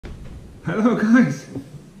Hello guys!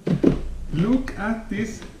 Look at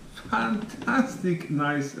this fantastic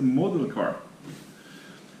nice model car.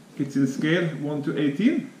 It's in scale 1 to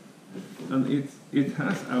 18 and it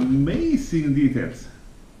has amazing details.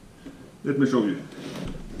 Let me show you.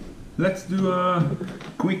 Let's do a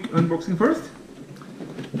quick unboxing first.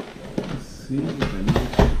 Let's see if I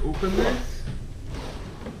need to open this.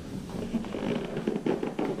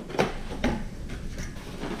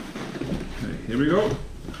 Okay, here we go.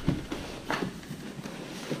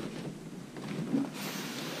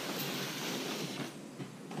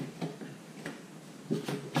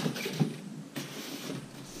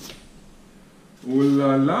 Oh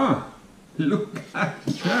la la! Look at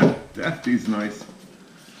that! That is nice.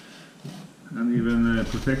 And even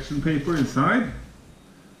protection paper inside.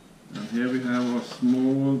 And here we have a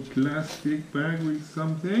small plastic bag with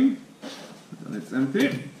something. And it's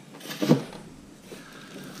empty.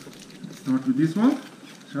 Let's start with this one,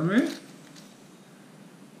 shall we?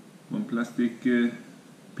 One plastic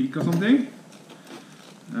peak or something.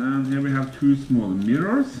 And here we have two small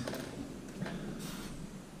mirrors.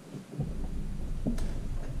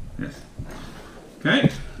 Yes.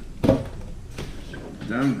 Okay.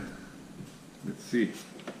 Then let's see.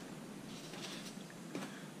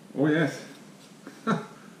 Oh yes.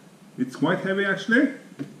 It's quite heavy actually.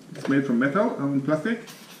 It's made from metal and plastic.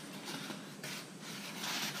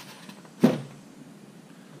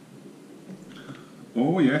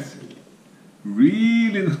 Oh yes.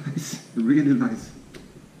 Really nice. Really nice.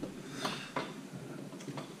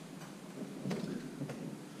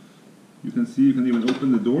 You can see you can even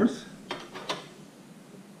open the doors.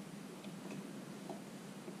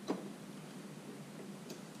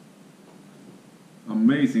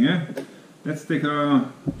 Amazing, eh? Let's take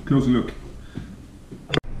a closer look.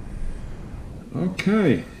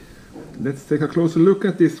 Okay, let's take a closer look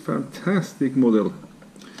at this fantastic model.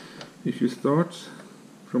 If you start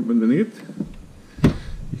from underneath,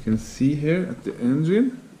 you can see here at the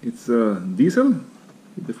engine, it's a diesel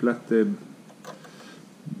with a flat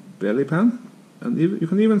belly pan, and you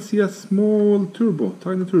can even see a small turbo,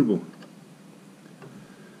 tiny turbo.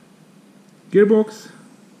 Gearbox,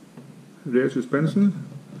 rear suspension,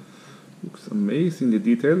 looks amazingly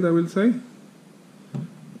detailed, I will say.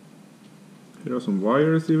 Here are some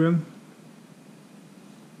wires even.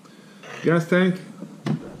 Gas tank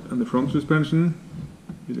and the front suspension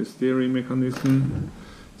with a steering mechanism,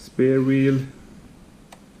 spare wheel.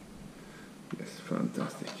 Yes,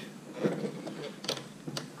 fantastic.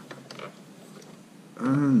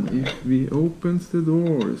 And if we open the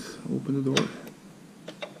door,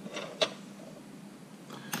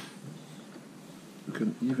 you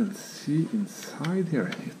can even see inside here.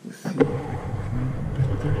 Let me see if I can find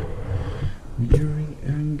a better viewing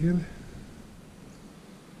angle.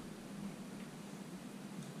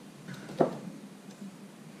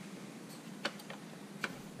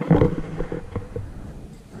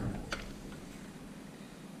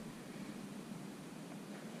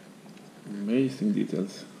 Amazing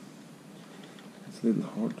details. It's a little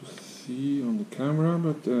hard to see on the camera,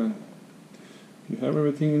 but you have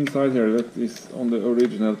everything inside here that is on the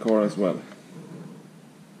original car as well.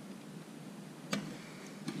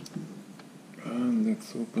 And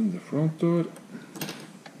let's open the front door.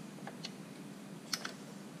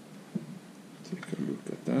 Take a look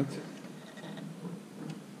at that.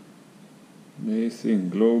 Amazing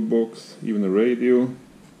glove box, even a radio.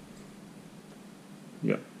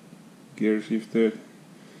 Yeah. Gear shifter.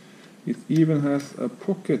 It even has a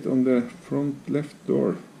pocket on the front left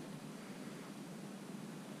door.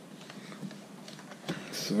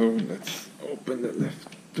 So let's open the left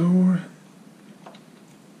door.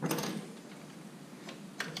 Have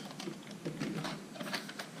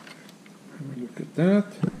a look at that.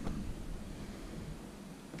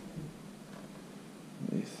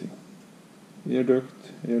 Amazing. Air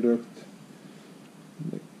duct,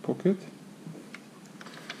 the pocket.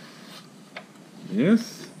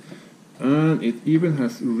 Yes, and it even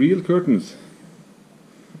has real curtains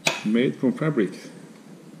made from fabric.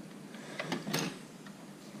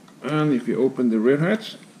 And if you open the rear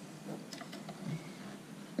hatch,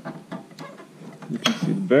 you can see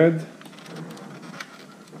the bed,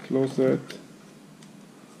 closet,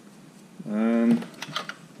 and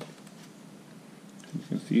you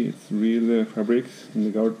can see it's real fabrics in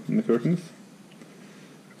the curtains.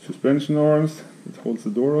 Suspension arms that holds the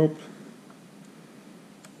door up.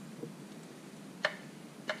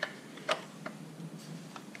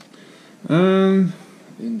 And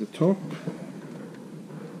in the top,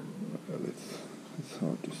 it's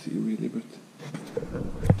hard to see really, but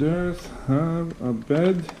there's have a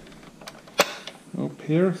bed up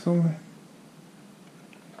here somewhere.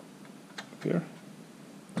 here,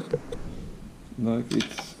 like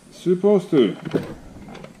it's supposed to.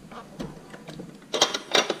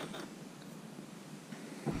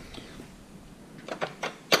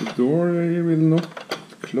 The door will not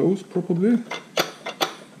close properly.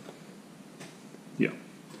 Yeah,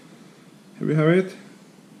 here we have it.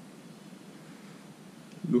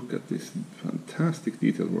 Look at this fantastic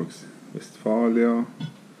detail works. Westphalia,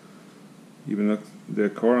 even at the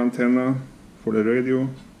car antenna for the radio,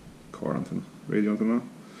 radio antenna.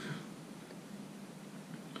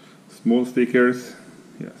 Small stickers,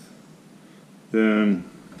 yes. The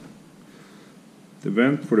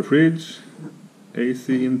vent for the fridge,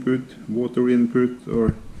 AC input, water input,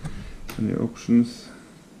 or any options.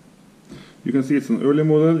 You can see it's an early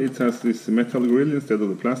model. It has this metal grill instead of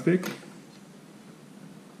the plastic.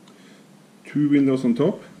 2 windows on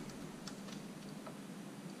top.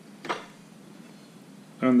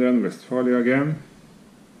 And then Westphalia again.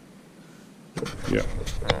 Yeah.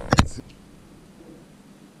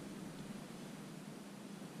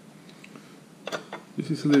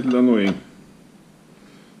 This is a little annoying.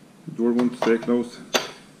 The door won't stay closed.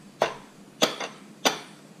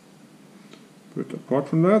 But apart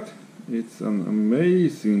from that, it's an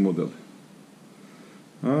amazing model.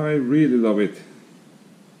 I really love it.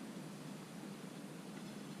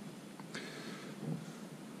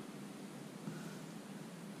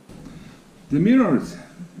 The mirrors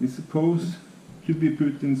is supposed to be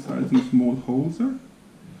put inside some small holes here,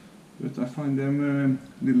 but I find them a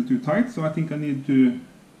little too tight, so I think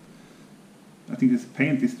this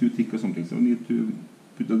paint is too thick or something, so I need to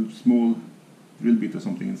put a small drill bit or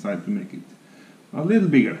something inside to make it a little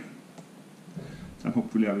bigger, and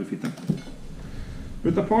hopefully I will fit them.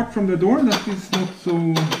 But apart from the door that is not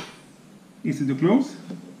so easy to close,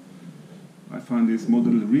 I find this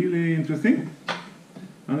model really interesting.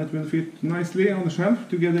 And it will fit nicely on the shelf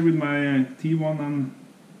together with my T1 and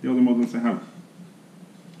the other models I have.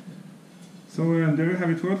 So there you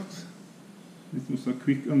have it, folks. This was a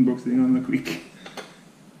quick unboxing and a quick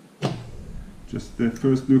just the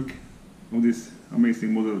first look of this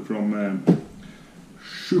amazing model from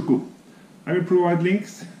Schuco. I will provide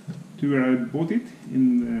links to where I bought it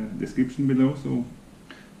in the description below, so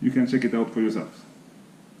you can check it out for yourselves.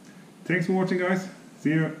 Thanks for watching, guys.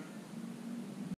 See you.